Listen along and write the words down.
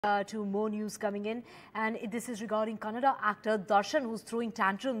To more news coming in, and this is regarding Kannada actor Darshan, who's throwing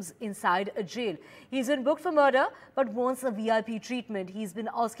tantrums inside a jail. He's been booked for murder but wants a VIP treatment. He's been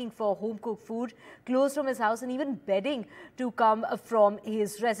asking for home-cooked food, clothes from his house and even bedding to come from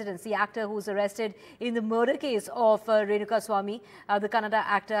his residence. The actor, who's arrested in the murder case of Renuka Swami, the Kannada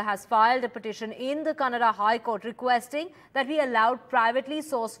actor, has filed a petition in the Kannada High Court requesting that be allowed privately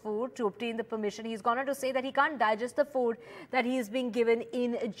sourced food to obtain the permission. He's gone on to say that he can't digest the food that he is being given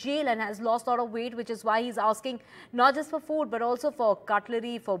in jail and has lost a lot of weight, which is why he's asking not just for food but also for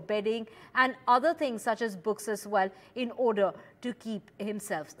cutlery, for bedding and other things such as books as well, in order to keep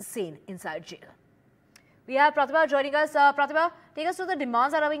himself sane inside jail. We have Pratibha joining us. Pratibha, take us to the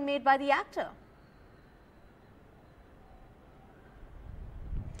demands that are being made by the actor.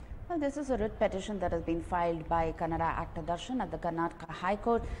 Well, this is a writ petition that has been filed by Kannada actor Darshan at the Karnataka High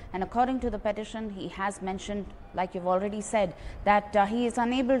Court, and according to the petition, he has mentioned, like you've already said, that he is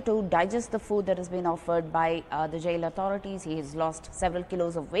unable to digest the food that has been offered by the jail authorities. He has lost several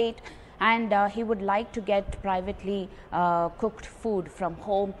kilos of weight, and he would like to get privately cooked food from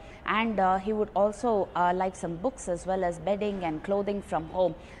home, and he would also like some books as well as bedding and clothing from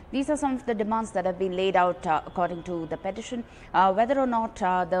home. These are some of the demands that have been laid out according to the petition. Whether or not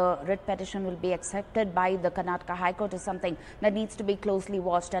the writ petition will be accepted by the Karnataka High Court is something that needs to be closely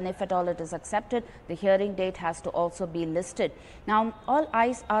watched, and if at all it is accepted, the hearing date has to also be listed. Now, all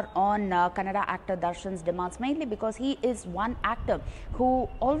eyes are on Kannada actor Darshan's demands, mainly because he is one actor who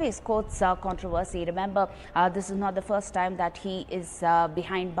always quotes controversy. Remember, this is not the first time that he is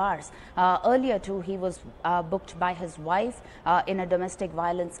behind bars. Earlier too, he was booked by his wife in a domestic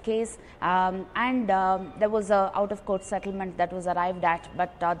violence case, and there was a out-of-court settlement that was arrived at,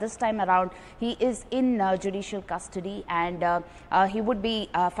 but this time around he is in judicial custody, and he would be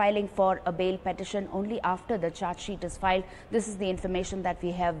filing for a bail petition only after the charge sheet is filed. This is the information that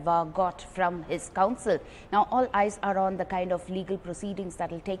we have got from his counsel. Now, all eyes are on the kind of legal proceedings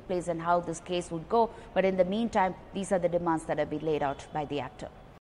that will take place and how this case would go, but in the meantime, these are the demands that have been laid out by the actor.